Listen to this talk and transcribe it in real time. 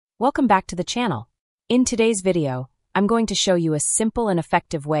Welcome back to the channel. In today's video, I'm going to show you a simple and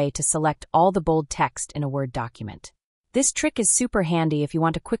effective way to select all the bold text in a Word document. This trick is super handy if you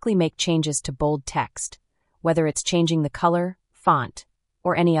want to quickly make changes to bold text, whether it's changing the color, font,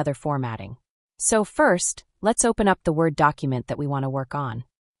 or any other formatting. So first, let's open up the Word document that we want to work on.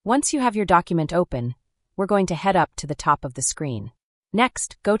 Once you have your document open, we're going to head up to the top of the screen.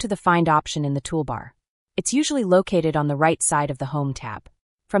 Next, go to the Find option in the toolbar. It's usually located on the right side of the Home tab.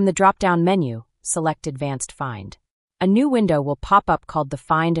 From the drop-down menu, select Advanced Find. A new window will pop up called the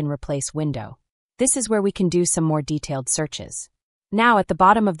Find and Replace window. This is where we can do some more detailed searches. Now, at the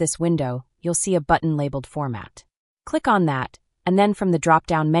bottom of this window, you'll see a button labeled Format. Click on that, and then from the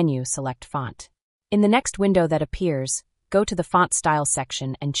drop-down menu, select Font. In the next window that appears, go to the Font Style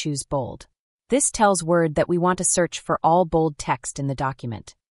section and choose Bold. This tells Word that we want to search for all bold text in the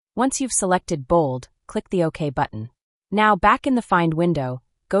document. Once you've selected Bold, click the OK button. Now, back in the Find window,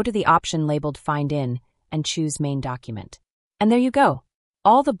 go to the option labeled Find In and choose Main Document. And there you go.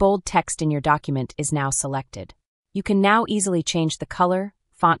 All the bold text in your document is now selected. You can now easily change the color,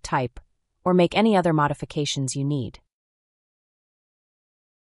 font type, or make any other modifications you need.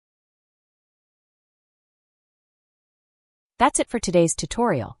 That's it for today's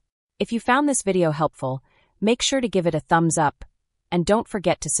tutorial. If you found this video helpful, make sure to give it a thumbs up, and don't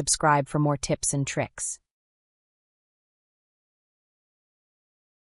forget to subscribe for more tips and tricks.